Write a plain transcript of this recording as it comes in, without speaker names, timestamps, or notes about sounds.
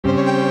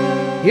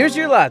Here's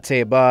your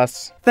latte,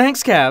 boss.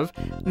 Thanks, Kev.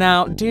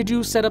 Now, did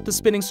you set up the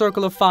spinning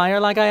circle of fire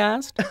like I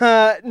asked?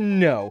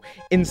 No.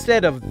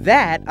 Instead of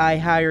that, I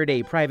hired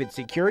a private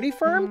security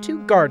firm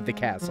to guard the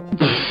castle.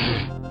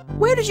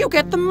 Where did you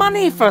get the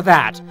money for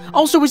that?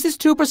 Also, is this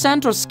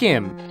 2% or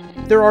skim?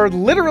 There are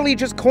literally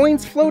just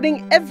coins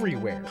floating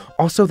everywhere.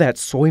 Also, that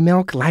soy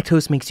milk,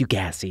 lactose makes you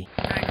gassy.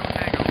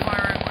 Tango,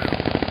 fire at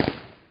will.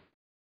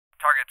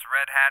 Targets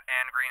red hat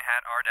and green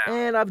hat are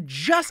down. And I've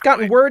just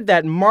gotten word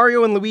that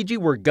Mario and Luigi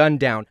were gunned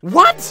down.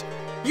 What?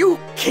 You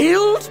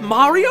killed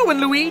Mario and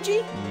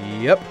Luigi?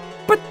 Yep.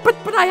 But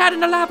I had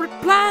an elaborate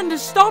plan to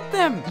stop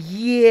them.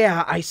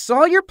 Yeah, I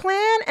saw your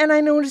plan and I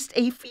noticed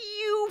a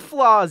few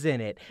flaws in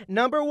it.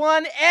 Number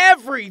one,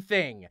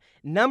 everything.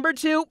 Number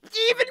two,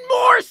 even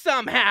more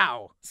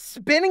somehow.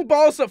 Spinning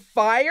balls of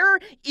fire,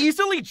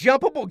 easily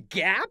jumpable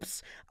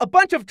gaps, a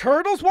bunch of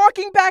turtles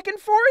walking back and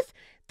forth.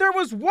 There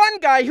was one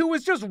guy who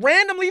was just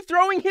randomly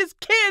throwing his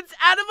kids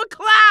out of a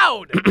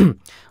cloud.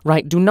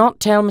 Right, do not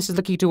tell Mrs.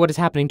 Lakitu what is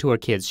happening to her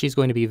kids. She's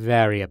going to be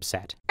very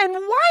upset. And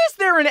why is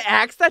there an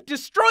axe that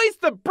destroys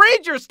the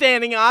bridge you're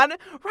standing on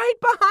right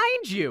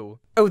behind you?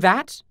 Oh,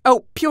 that?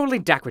 Oh, purely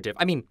decorative.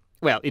 I mean,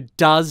 well, it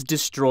does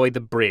destroy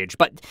the bridge,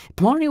 but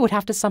Mario would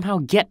have to somehow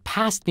get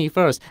past me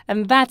first,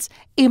 and that's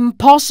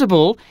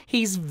impossible.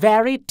 He's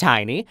very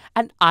tiny,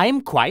 and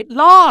I'm quite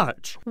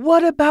large.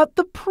 What about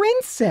the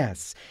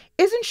princess?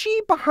 Isn't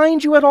she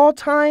behind you at all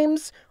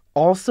times?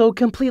 Also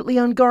completely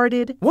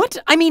unguarded? What?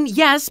 I mean,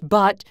 yes,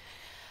 but...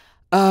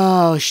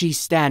 Oh, she's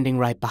standing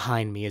right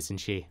behind me, isn't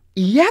she?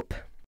 Yep.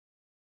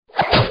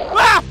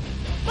 Ah!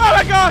 Oh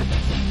my god!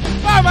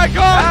 Oh my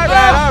god!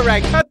 All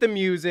right, cut the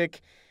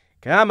music.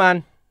 Come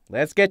on,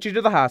 let's get you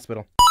to the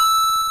hospital.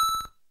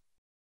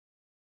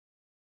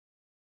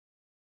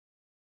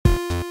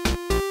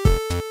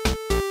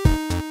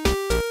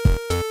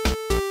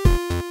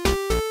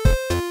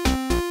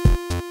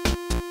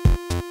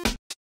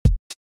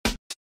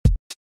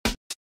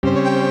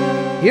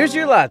 Here's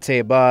your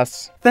latte,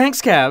 boss. Thanks,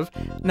 Kev.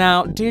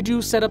 Now, did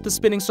you set up the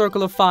spinning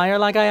circle of fire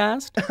like I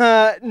asked?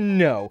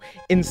 No.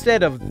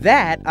 Instead of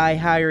that, I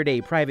hired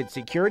a private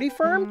security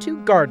firm to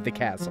guard the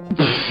castle.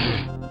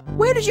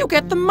 Where did you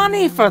get the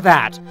money for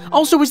that?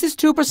 Also, is this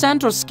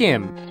 2% or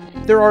skim?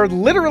 There are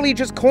literally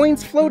just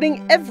coins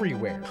floating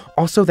everywhere.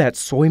 Also, that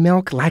soy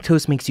milk,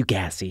 lactose makes you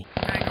gassy.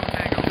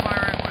 Tango,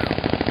 fire at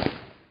will.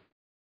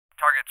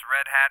 Targets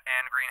red hat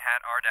and green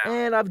hat are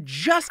down. And I've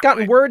just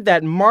gotten word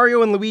that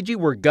Mario and Luigi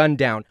were gunned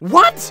down.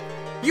 What?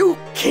 You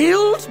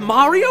killed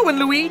Mario and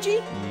Luigi?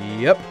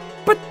 Yep.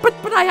 But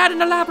I had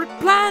an elaborate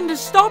plan to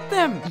stop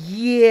them.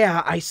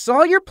 Yeah, I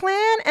saw your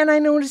plan and I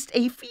noticed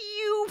a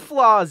few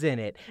flaws in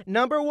it.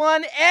 Number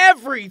one,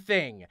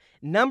 everything.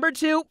 Number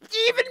two,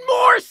 even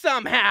more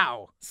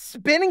somehow.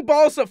 Spinning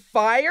balls of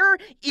fire,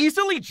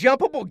 easily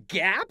jumpable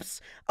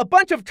gaps, a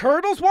bunch of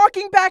turtles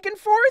walking back and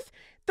forth.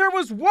 There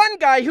was one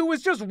guy who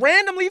was just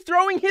randomly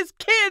throwing his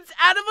kids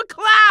out of a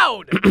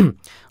cloud.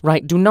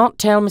 Right, do not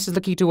tell Mrs.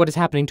 Lakitu what is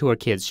happening to her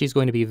kids. She's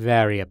going to be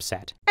very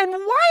upset. And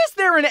why is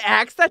there an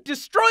axe that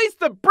destroys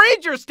the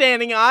bridge you're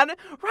standing on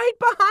right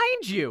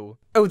behind you?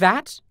 Oh,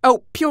 that?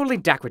 Oh, purely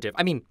decorative.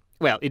 I mean,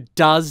 well, it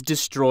does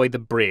destroy the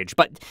bridge,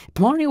 but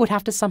Mario would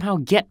have to somehow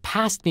get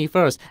past me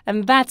first,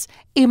 and that's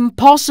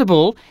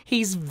impossible.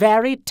 He's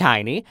very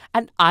tiny,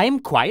 and I'm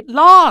quite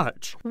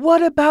large.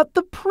 What about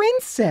the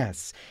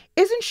princess?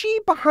 Isn't she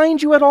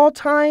behind you at all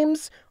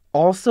times?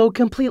 Also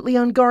completely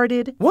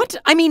unguarded? What?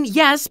 I mean,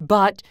 yes,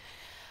 but...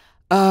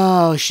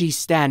 Oh, she's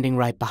standing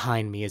right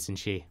behind me, isn't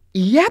she?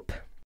 Yep.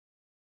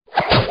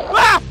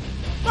 Ah!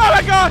 Oh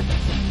my god!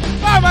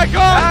 Oh my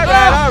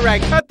god! All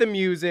right, cut the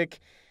music.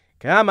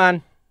 Come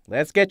on,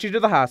 let's get you to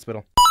the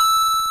hospital.